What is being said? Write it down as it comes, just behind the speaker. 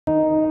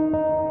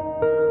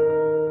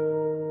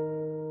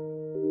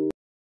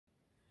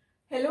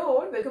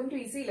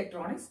PC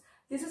Electronics.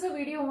 This is a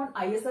video on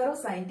ISRO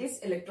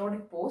Scientist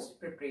Electronic Post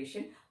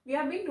Preparation. We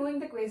have been doing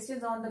the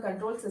questions on the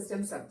control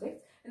system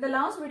subject. In the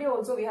last video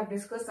also we have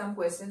discussed some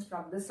questions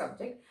from this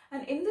subject,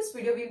 and in this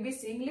video we will be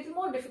seeing little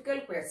more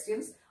difficult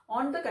questions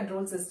on the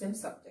control system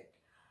subject.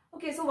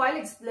 Okay, so while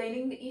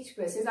explaining each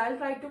question, I will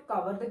try to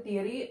cover the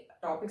theory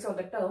topics or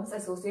the terms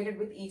associated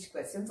with each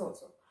questions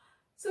also.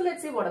 So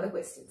let's see what are the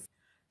questions.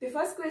 The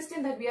first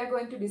question that we are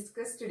going to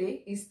discuss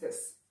today is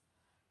this.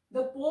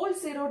 The pole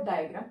zero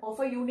diagram of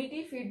a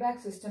unity feedback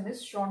system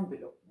is shown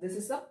below. This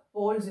is a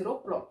pole zero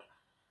plot.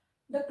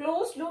 The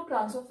closed loop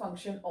transfer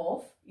function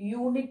of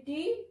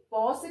unity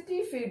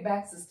positive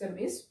feedback system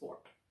is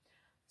what?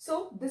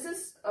 So this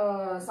is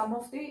some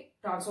of the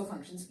transfer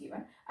functions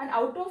given, and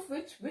out of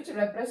which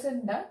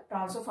represent the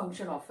transfer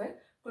function of a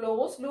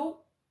closed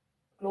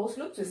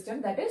loop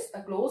system, that is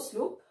a closed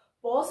loop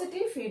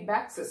positive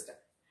feedback system.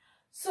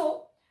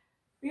 So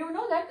you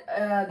know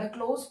that the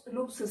closed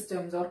loop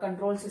systems or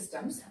control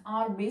systems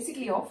are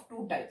basically of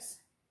two types,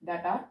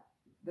 that are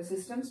the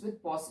systems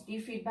with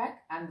positive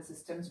feedback and the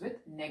systems with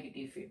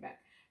negative feedback.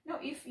 Now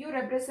if you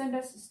represent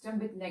a system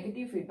with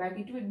negative feedback,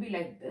 it will be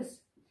like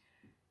this.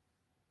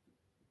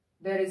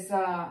 There is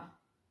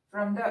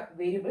from the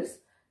variables,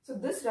 so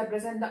this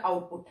represent the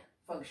output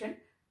function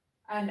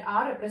and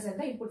R represent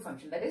the input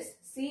function, that is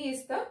C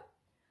is the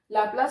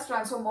Laplace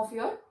transform of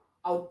your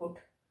output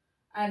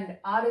and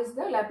R is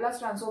the Laplace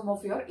transform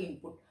of your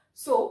input.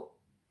 So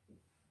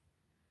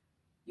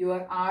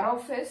your R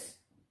of S,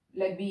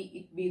 let it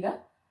be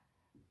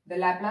the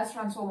Laplace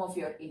transform of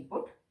your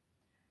input,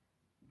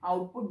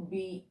 output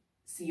be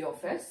C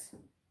of S,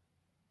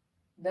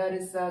 there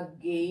is a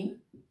gain,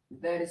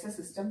 there is a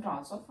system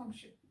transfer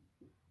function.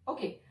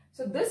 Okay,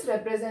 so this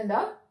represents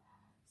a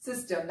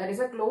system, that is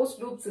a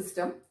closed loop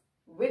system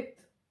with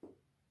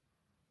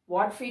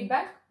what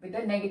feedback? With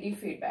a negative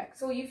feedback.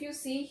 So if you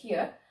see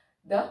here,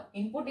 the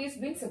input is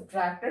being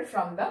subtracted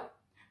from the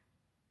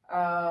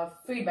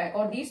feedback,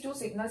 or these two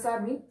signals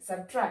are being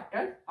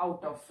subtracted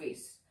out of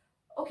phase.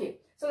 Okay,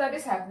 so that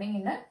is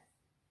happening in a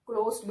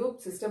closed loop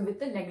system with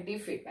the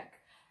negative feedback.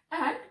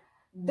 And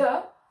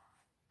the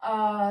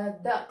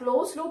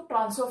closed loop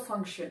transfer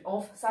function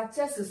of such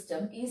a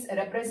system is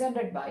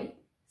represented by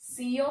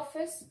C of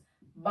S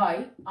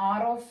by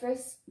R of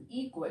S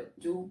equal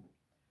to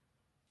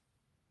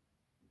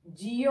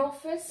G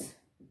of S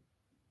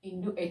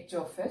into H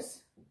of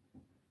S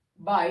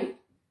by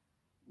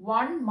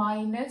 1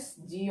 minus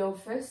G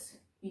of S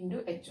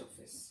into H of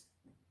S.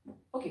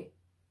 Okay,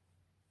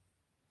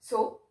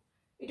 so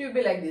it will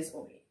be like this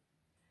only.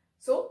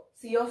 So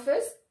C of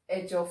S,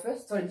 H of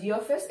S, sorry, G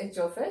of S, H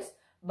of S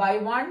by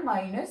 1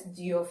 minus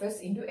G of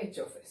S into H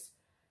of S.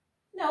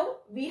 Now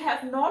we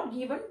have not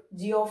given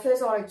G of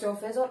S or H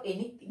of S or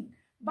anything,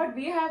 but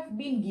we have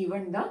been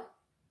given the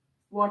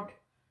what?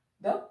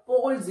 The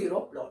pole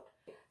zero plot.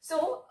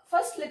 So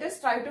first let us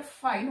try to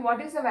find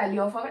what is the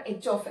value of our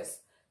H of S.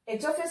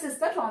 H of S is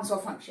the transfer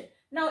function.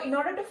 Now in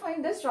order to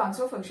find this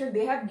transfer function,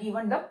 they have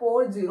given the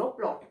pole zero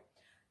plot.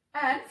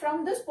 And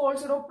from this pole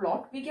zero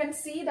plot, we can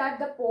see that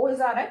the poles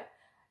are at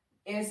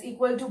S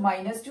equal to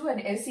 -2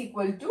 and S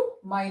equal to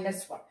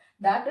 -1.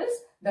 That is,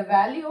 the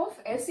value of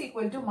S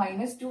equal to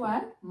 -2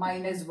 and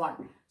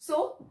 -1.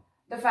 So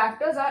the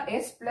factors are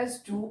S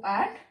plus 2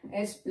 and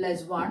S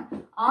plus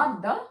 1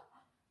 are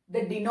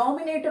the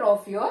denominator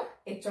of your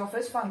H of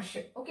S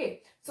function.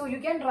 Okay, so you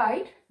can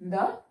write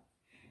the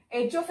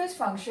H of S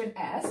function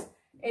as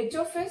H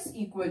of S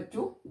equal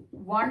to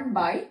 1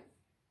 by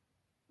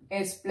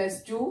S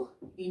plus 2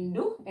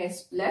 into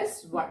S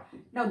plus 1.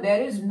 Now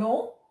there is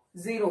no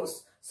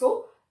zeros,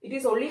 so it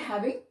is only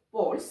having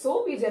poles.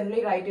 So we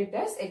generally write it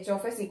as H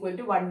of S equal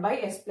to 1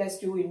 by S plus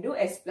 2 into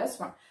S plus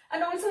 1.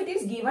 And also it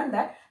is given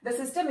that the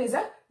system is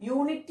a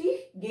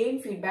unity gain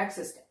feedback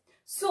system.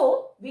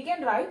 So we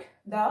can write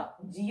the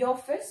G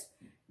of S,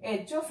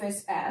 H of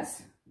S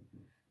as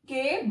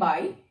K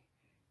by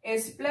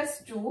S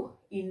plus 2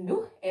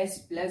 into S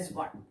plus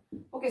 1.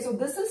 Okay, so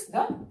this is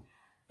the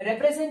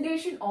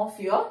representation of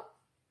your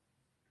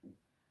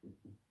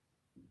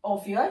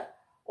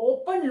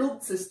open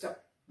loop system,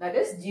 that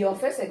is G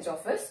of S, H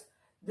of S.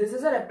 This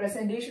is a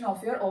representation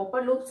of your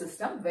open loop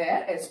system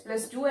where S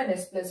plus 2 and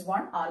S plus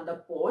 1 are the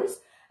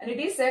poles, and it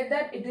is said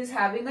that it is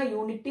having a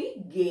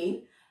unity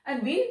gain,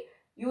 and we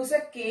use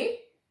a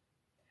K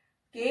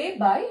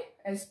by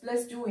S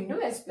plus 2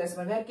 into S plus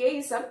 1, where K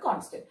is some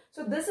constant.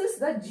 So this is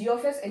the G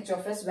of S, H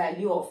of S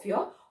value of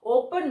your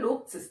open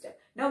loop system.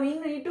 Now we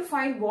need to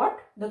find what?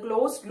 The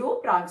closed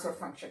loop transfer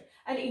function.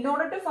 And in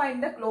order to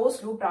find the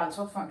closed loop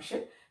transfer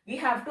function, we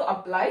have to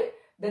apply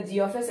the G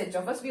of S, H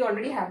of S. We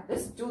already have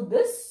this to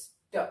this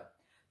term.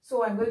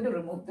 So I'm going to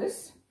remove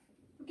this.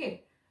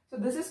 Okay. So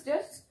this is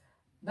just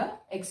the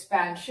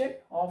expansion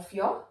of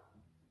your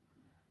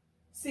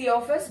C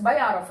of S by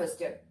R of S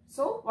term.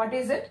 So what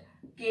is it?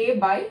 K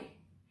by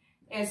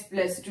S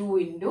plus 2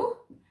 into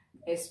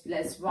S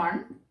plus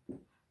 1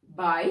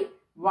 by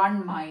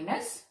 1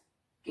 minus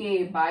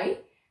K by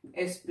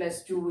S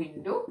plus 2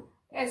 into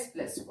S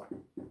plus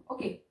 1.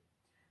 Okay.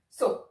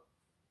 So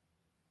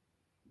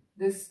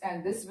this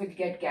and this will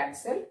get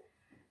cancelled.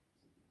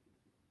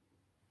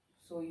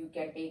 So you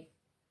can take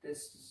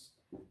this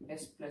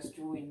s plus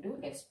 2 into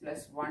s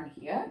plus 1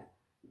 here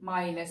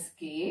minus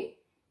k.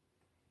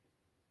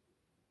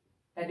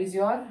 That is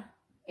your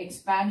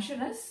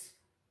expansion is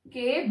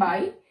k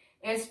by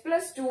s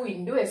plus 2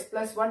 into s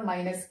plus 1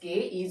 minus k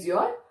is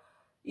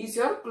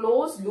your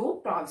closed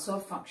loop transfer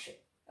function.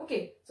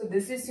 Okay, so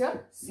this is your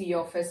C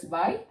of s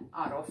by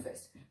R of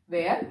s,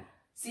 where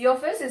C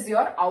of s is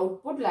your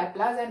output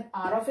Laplace and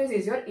R of s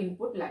is your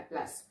input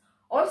Laplace.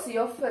 Or C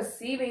of s,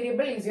 C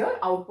variable is your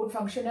output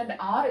function and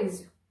R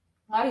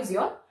is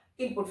your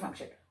input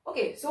function.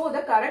 Okay, so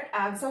the correct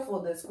answer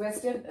for this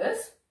question is,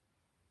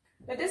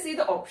 let us see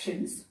the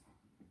options.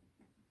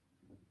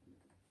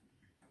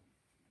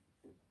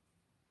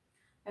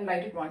 I'll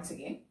write it once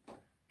again.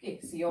 Okay,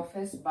 C of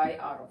s by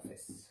R of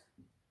s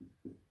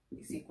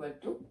is equal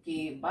to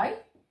k by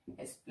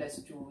s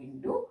plus 2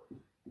 into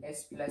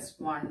s plus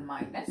 1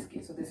 minus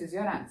k. So this is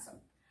your answer.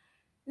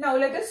 Now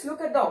let us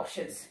look at the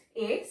options.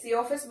 A, C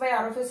of s by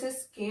R of s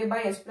is k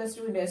by s plus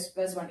 2 into s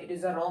plus 1. It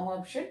is a wrong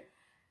option.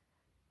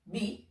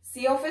 B,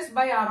 C of s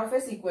by R of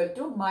s equal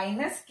to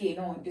minus k.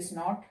 No, it is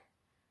not.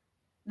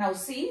 Now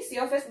C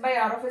of s by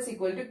R of s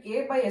equal to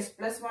k by s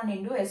plus 1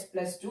 into s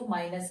plus 2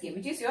 minus k,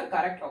 which is your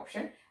correct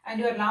option. And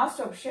your last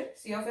option,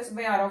 C of s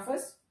by R of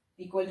s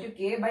equal to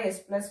k by s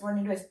plus 1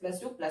 into s plus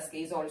 2 plus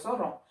k, is also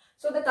wrong.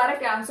 So the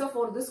correct answer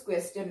for this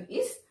question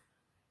is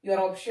your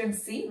option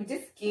C, which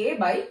is k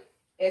by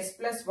s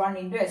plus 1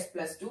 into s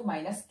plus 2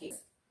 minus k.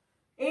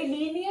 A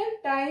linear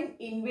time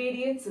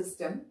invariant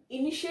system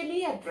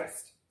initially at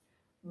rest,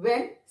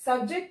 when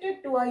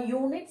subjected to a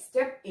unit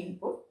step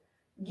input,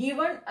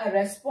 given a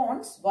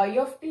response y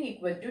of t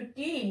equal to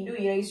t into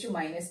e raised to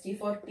minus t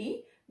for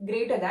t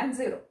greater than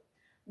 0.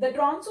 The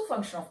transfer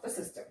function of the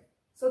system.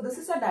 So this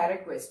is a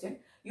direct question.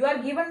 You are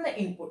given the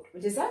input,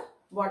 which is a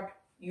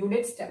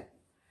unit step,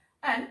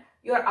 and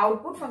your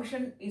output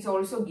function is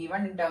also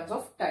given in terms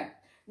of time.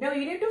 Now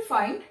you need to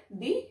find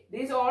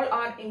these all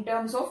are in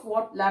terms of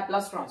what?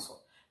 Laplace transform.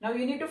 Now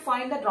you need to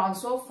find the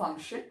transfer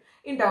function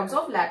in terms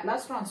of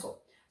Laplace transform.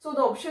 So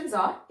the options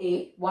are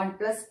A, 1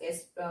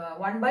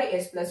 by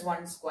s plus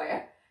 1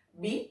 square,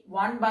 B,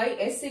 1 by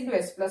s into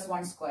s plus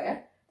 1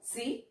 square,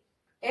 C,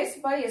 s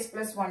by s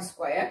plus 1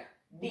 square,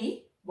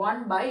 D,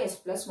 1 by s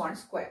plus 1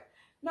 square.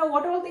 Now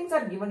what all things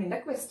are given in the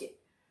question?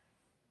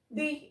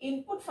 The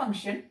input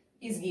function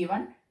is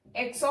given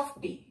x of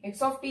t.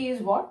 X of t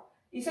is what?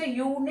 Is a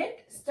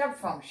unit step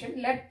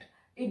function. Let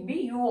it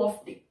be u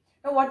of t.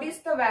 Now what is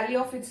the value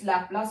of its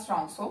Laplace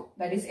transform?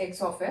 That is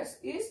x of s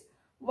is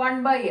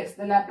 1 by s.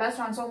 The Laplace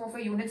transform of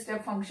a unit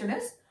step function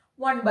is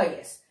 1 by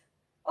s.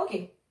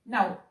 Okay,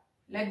 now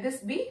let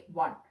this be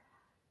 1.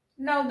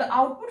 Now the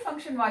output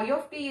function y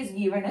of t is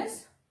given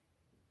as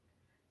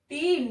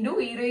t into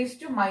e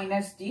raised to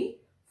minus t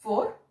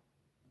for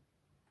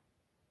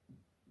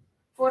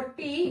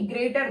t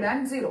greater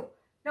than 0.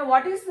 Now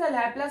what is the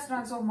Laplace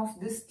transform of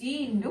this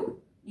t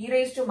into e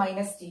raised to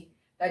minus t?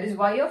 That is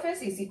y of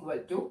s is equal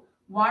to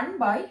 1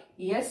 by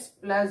s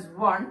plus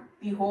 1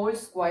 the whole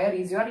square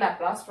is your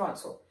Laplace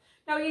transform.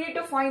 Now you need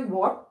to find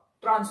what?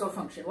 Transfer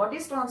function. What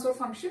is transfer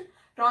function?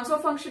 Transfer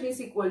function is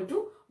equal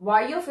to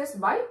y of s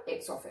by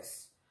x of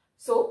s.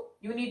 So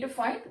you need to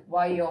find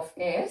y of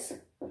s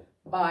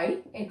by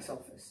x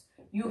of s.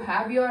 You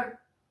have your,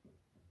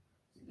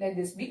 let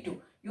this be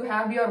 2. You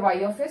have your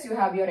y of s, you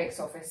have your x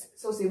of s.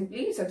 So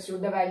simply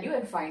substitute the value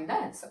and find the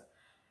answer.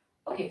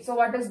 Okay, so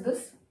what is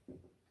this?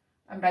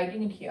 I'm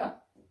writing it here.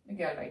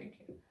 Okay, I'll write it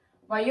here.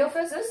 Y of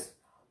s is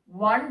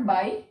 1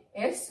 by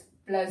s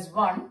plus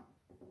 1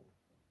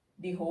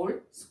 the whole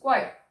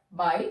square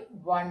by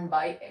 1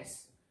 by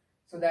s.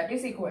 So that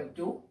is equal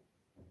to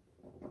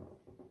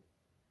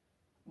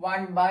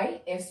 1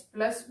 by s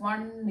plus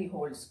 1 the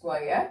whole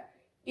square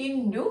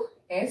into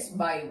s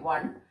by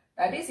 1,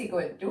 that is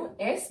equal to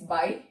s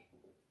by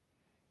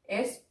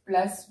s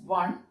plus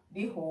 1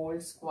 the whole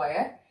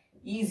square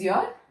is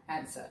your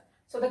answer.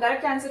 So the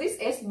correct answer is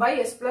s by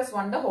s plus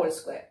 1 the whole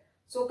square.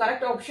 So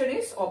correct option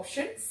is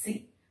option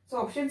C. So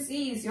option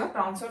C is your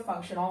transfer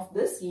function of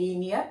this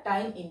linear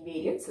time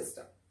invariant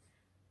system.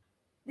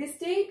 The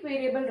state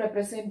variable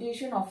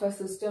representation of a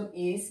system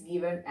is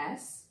given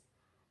as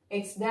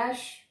x1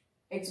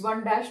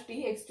 dash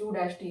t, x2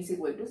 dash t is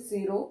equal to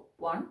 0,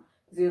 1,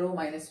 0,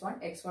 minus 1,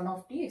 x1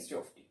 of t, x2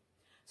 of t.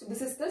 So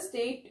this is the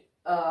state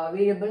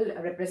variable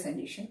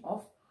representation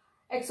of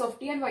x of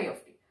t and y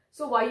of t.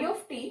 So y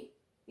of t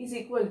is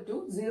equal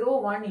to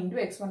 0, 1 into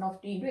x1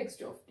 of t into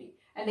x2 of t.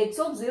 And x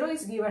of 0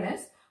 is given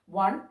as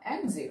 1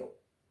 and 0.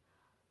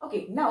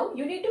 Okay, now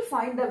you need to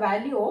find the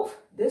value of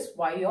this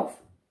y of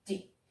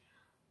t.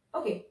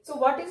 Okay, so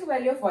what is the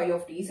value of y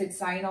of t? Is it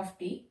sine of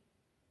t?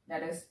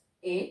 That is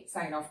A,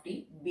 sine of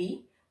t.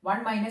 B,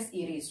 1 minus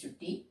e raised to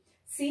t.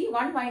 C,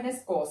 1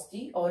 minus cos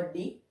t, or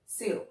D,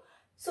 0.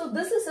 So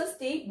this is a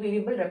state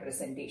variable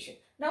representation.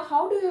 Now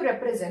how do you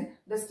represent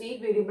the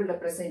state variable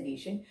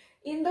representation?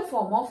 In the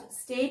form of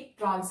state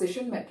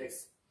transition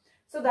matrix.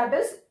 So that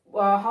is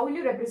how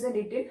you represent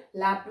it in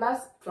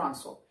Laplace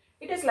transform.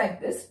 It is like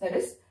this, that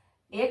is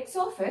x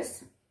of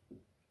s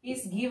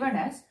is given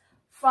as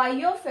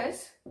phi of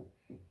s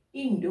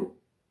into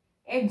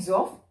x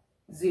of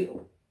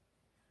 0.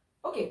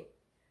 Okay,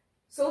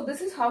 so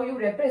this is how you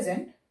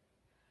represent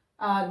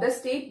the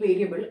state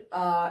variable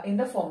in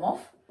the form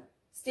of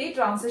state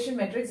transition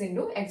matrix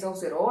into x of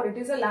 0, or it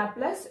is a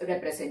Laplace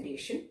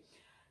representation.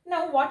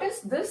 Now what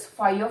is this?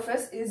 Phi of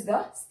s is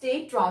the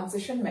state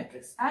transition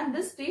matrix, and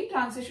this state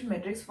transition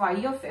matrix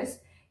phi of s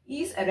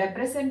is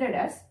represented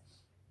as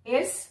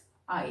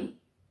Si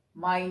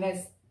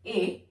minus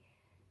A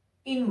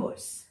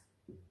inverse.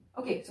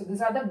 Okay, so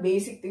these are the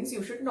basic things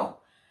you should know.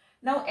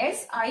 Now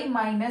Si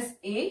minus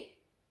A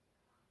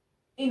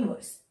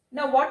inverse.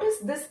 Now what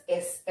is this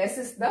S? S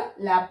is the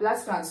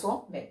Laplace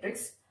transform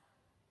matrix.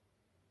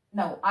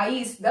 Now I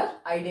is the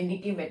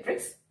identity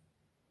matrix.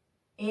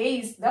 A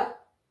is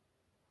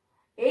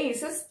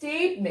a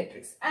state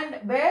matrix. And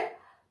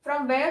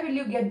from where will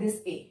you get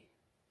this A?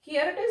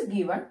 Here it is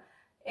given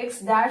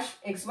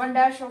x1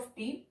 dash of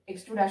t,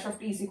 x2 dash of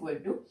t is equal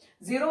to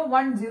 0,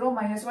 1, 0,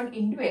 minus 1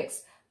 into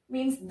x.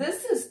 Means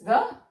this is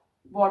the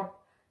what?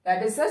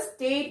 That is a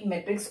state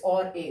matrix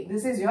or A.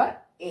 This is your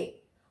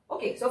A.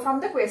 Okay, so from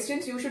the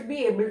questions you should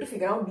be able to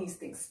figure out these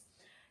things.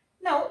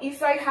 Now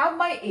if I have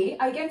my A,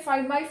 I can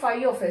find my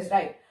phi of s,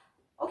 right?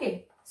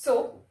 Okay,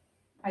 so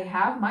I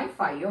have my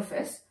phi of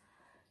s.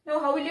 Now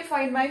how will you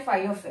find my phi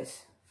of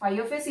s? Phi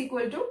of s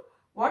equal to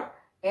what?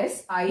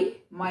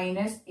 Si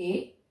minus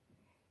A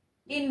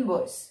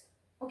inverse.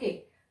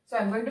 Okay, so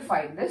I'm going to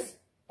find this.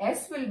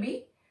 S will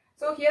be,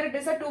 so here it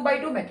is a 2 by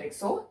 2 matrix.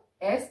 So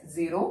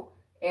S0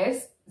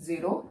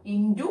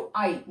 into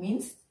I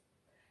means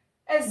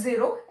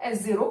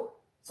S0,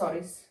 sorry,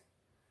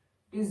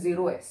 it is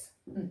 0S.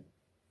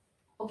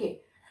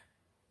 Okay,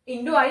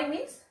 into I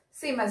means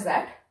same as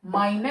that,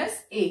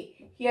 minus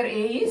A. Here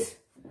A is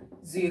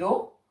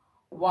 0,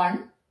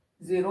 1,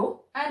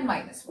 0 and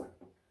minus 1.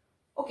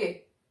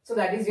 Okay, so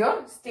that is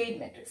your state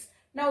matrix.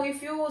 Now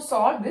if you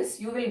solve this,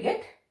 you will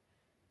get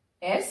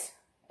S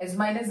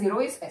minus 0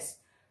 is S.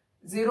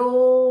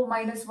 0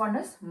 minus 1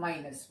 is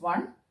minus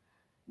 1.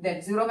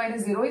 Then 0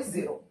 minus 0 is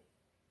 0.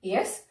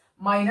 S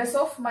minus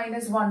of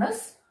minus 1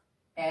 is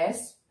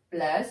S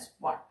plus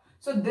 1.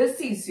 So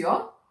this is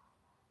your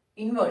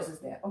inverse is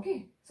there.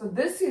 Okay. So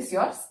this is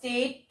your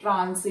state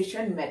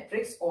transition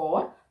matrix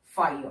or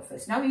phi of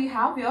s. Now we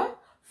have your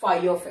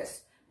phi of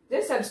s.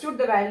 Just substitute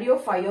the value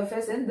of phi of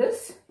s in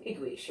this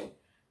equation.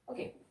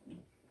 Okay.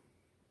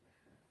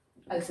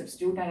 I'll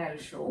substitute and I'll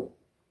show.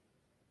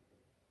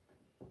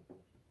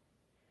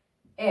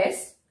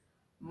 S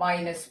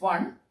minus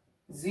 1,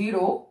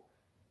 0,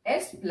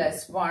 S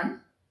plus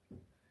 1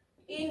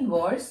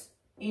 inverse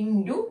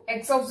into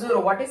x of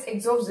 0. What is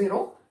x of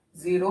 0?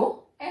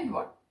 0 and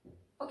 1.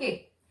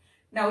 Okay.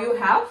 Now you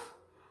have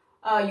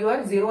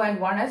your 0 and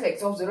 1 as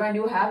x of 0, and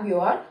you have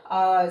your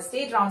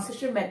state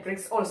transition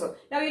matrix also.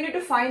 Now you need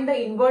to find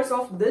the inverse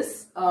of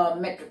this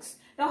matrix.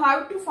 Now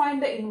how to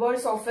find the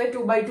inverse of a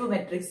 2 by 2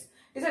 matrix?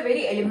 It is a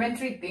very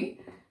elementary thing.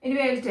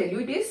 Anyway, I will tell you.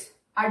 It is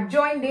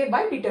adjoint A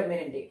by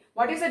determinant A.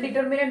 What is the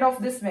determinant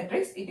of this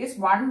matrix? It is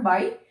 1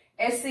 by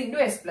S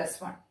into S plus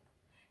 1.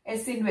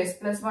 S into S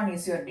plus 1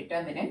 is your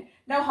determinant.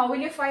 Now how will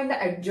you find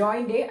the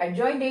adjoint A?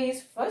 Adjoint A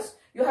is first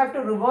you have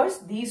to reverse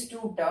these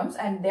two terms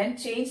and then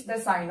change the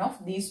sign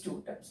of these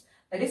two terms.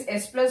 That is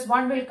S plus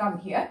 1 will come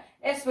here,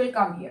 S will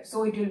come here.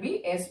 So it will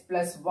be S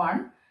plus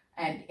 1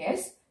 and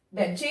S.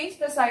 Then change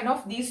the sign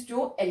of these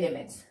two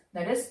elements.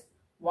 That is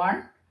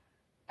 1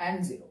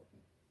 and 0.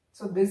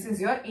 So this is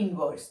your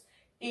inverse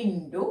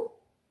into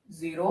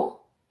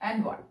 0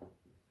 and 1.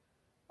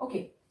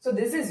 Okay. So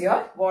this is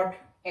your what?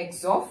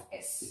 X of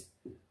S.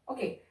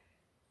 Okay.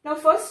 Now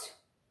first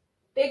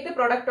take the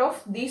product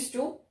of these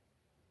two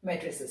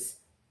matrices.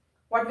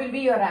 What will be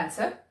your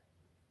answer?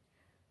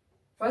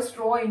 First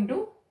row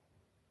into,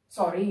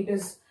 sorry, it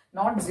is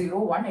not 0,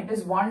 1, it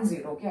is 1,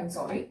 0. Okay, I'm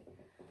sorry.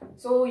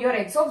 So your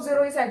x of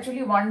 0 is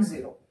actually 1,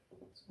 0.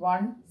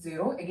 1,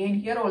 0. Again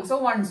here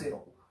also 1,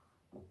 0.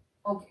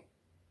 Okay.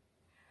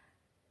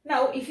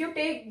 Now if you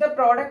take the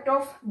product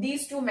of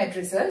these two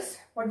matrices,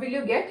 what will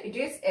you get? It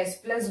is S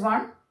plus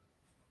 1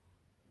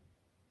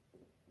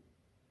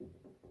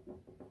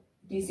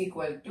 is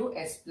equal to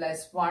S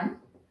plus 1.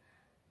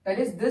 That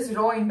is this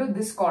row into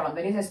this column.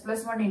 That is S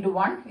plus 1 into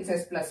 1 is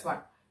S plus 1.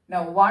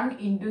 Now 1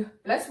 into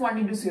plus 1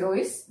 into 0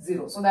 is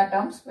 0. So that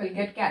terms will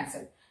get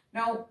cancelled.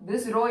 Now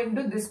this row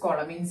into this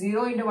column, means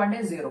 0 into 1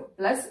 is 0.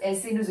 Plus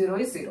S into 0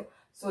 is 0.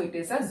 So it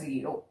is a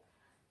 0.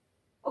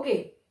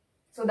 Okay.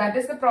 So that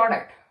is the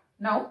product.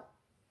 Now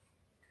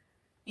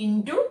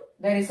into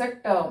there is a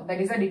term.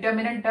 That is a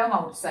determinant term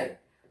outside.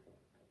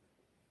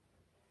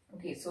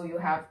 Okay. So you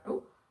have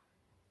to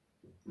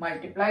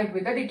multiply it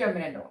with the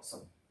determinant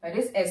also. That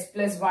is S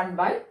plus 1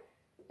 by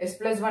S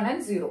plus 1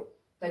 and 0.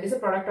 That is a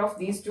product of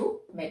these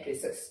two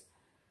matrices.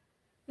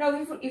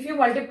 Now if you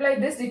multiply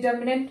this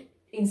determinant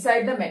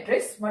inside the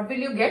matrix, what will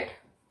you get?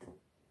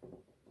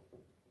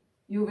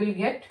 You will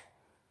get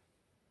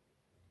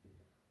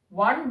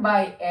 1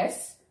 by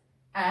S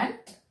and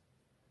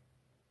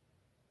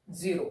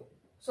 0.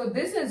 So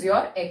this is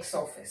your x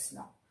of s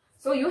now.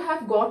 So you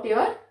have got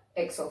your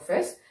x of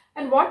s.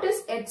 And what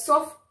is x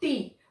of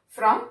t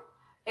from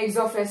x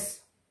of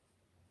s?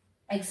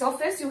 X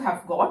of s you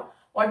have got.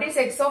 What is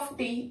x of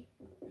t?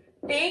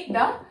 Take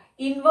the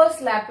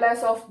inverse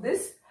Laplace of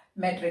this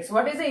matrix.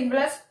 What is the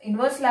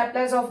inverse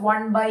Laplace of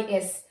 1 by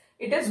s?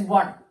 It is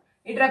 1.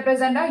 It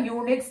represents a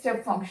unit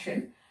step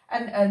function,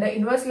 and the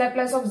inverse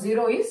Laplace of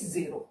 0 is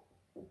 0.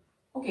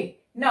 Okay.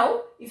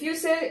 Now, if you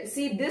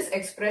see this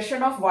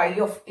expression of y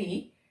of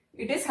t,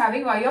 it is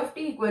having y of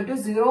t equal to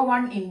 0,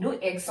 1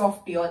 into x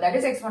of t, or that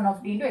is x1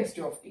 of t into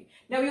x2 of t.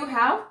 Now, you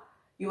have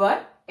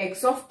your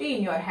x of t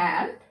in your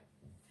hand.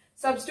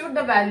 Substitute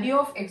the value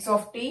of x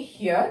of t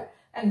here,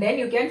 and then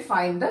you can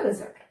find the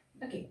result.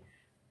 Okay.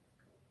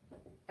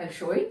 I'll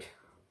show it.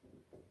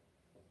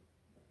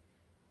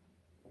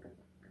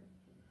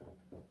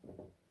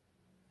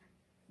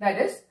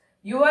 That is,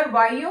 your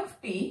y of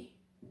t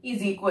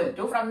is equal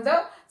to, from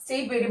the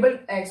state variable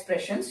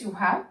expressions, you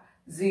have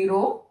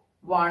 0,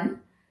 1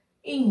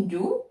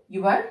 into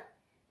your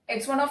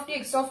x1 of t,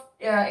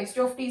 x2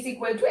 of t is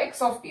equal to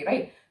x of t,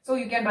 right? So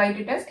you can write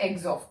it as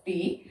x of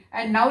t,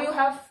 and now you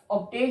have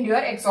obtained your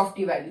x of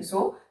t value.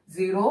 So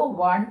 0,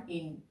 1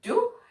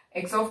 into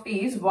x of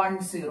t is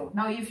 1, 0.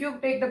 Now if you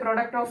take the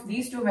product of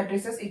these two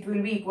matrices, it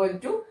will be equal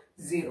to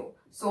 0.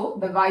 So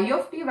the y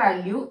of t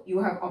value you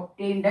have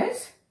obtained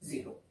as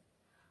 0.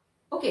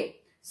 Okay,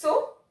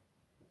 so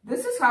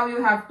this is how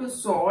you have to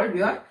solve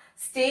your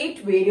state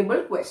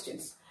variable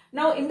questions.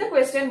 Now in the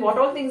question, what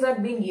all things are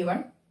being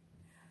given?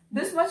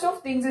 This much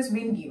of things is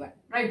being given,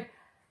 right?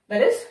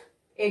 That is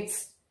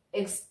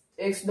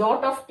x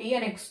dot of t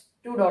and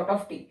x2 dot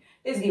of t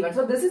is given.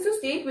 So this is the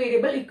state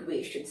variable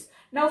equations.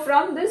 Now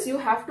from this you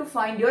have to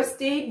find your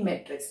state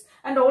matrix,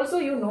 and also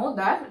you know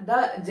that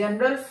the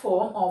general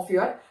form of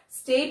your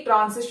state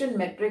transition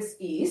matrix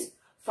is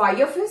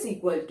phi of s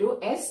equal to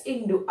s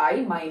into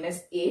I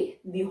minus a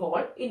the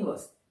whole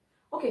inverse.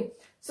 Okay,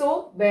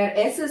 so where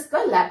s is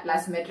the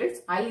Laplace matrix,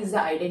 I is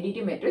the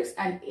identity matrix,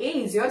 and a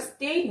is your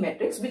state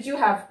matrix, which you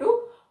have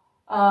to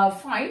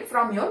find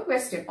from your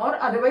question, or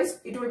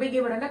otherwise it will be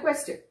given in the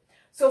question.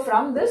 So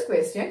from this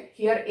question,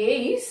 here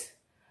a is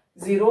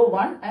 0,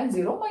 1 and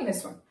 0,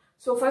 minus 1.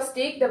 So first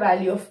take the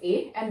value of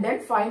a and then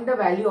find the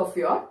value of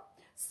your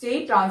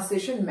state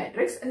transition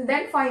matrix and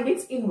then find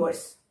its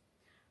inverse.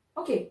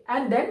 Okay,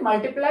 and then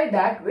multiply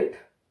that with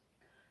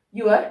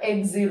your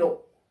x0.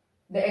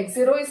 The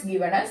x0 is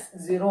given as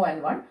 0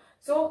 and 1.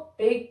 So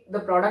take the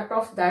product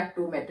of that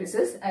two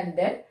matrices and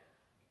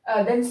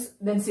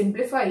then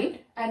simplify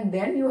it, and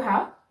then you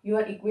have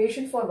your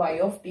equation for y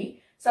of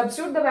t.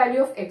 Substitute the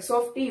value of x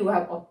of t you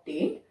have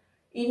obtained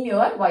in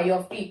your y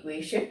of t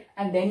equation,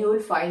 and then you will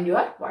find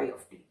your y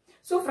of t.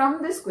 So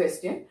from this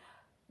question,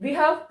 we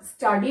have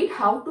studied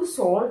how to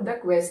solve the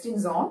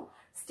questions on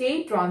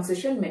state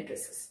transition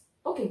matrices.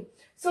 Okay,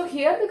 so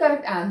here the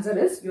correct answer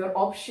is your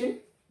option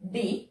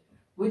D,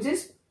 which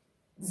is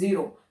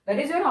 0. That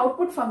is, your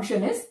output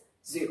function is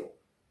 0.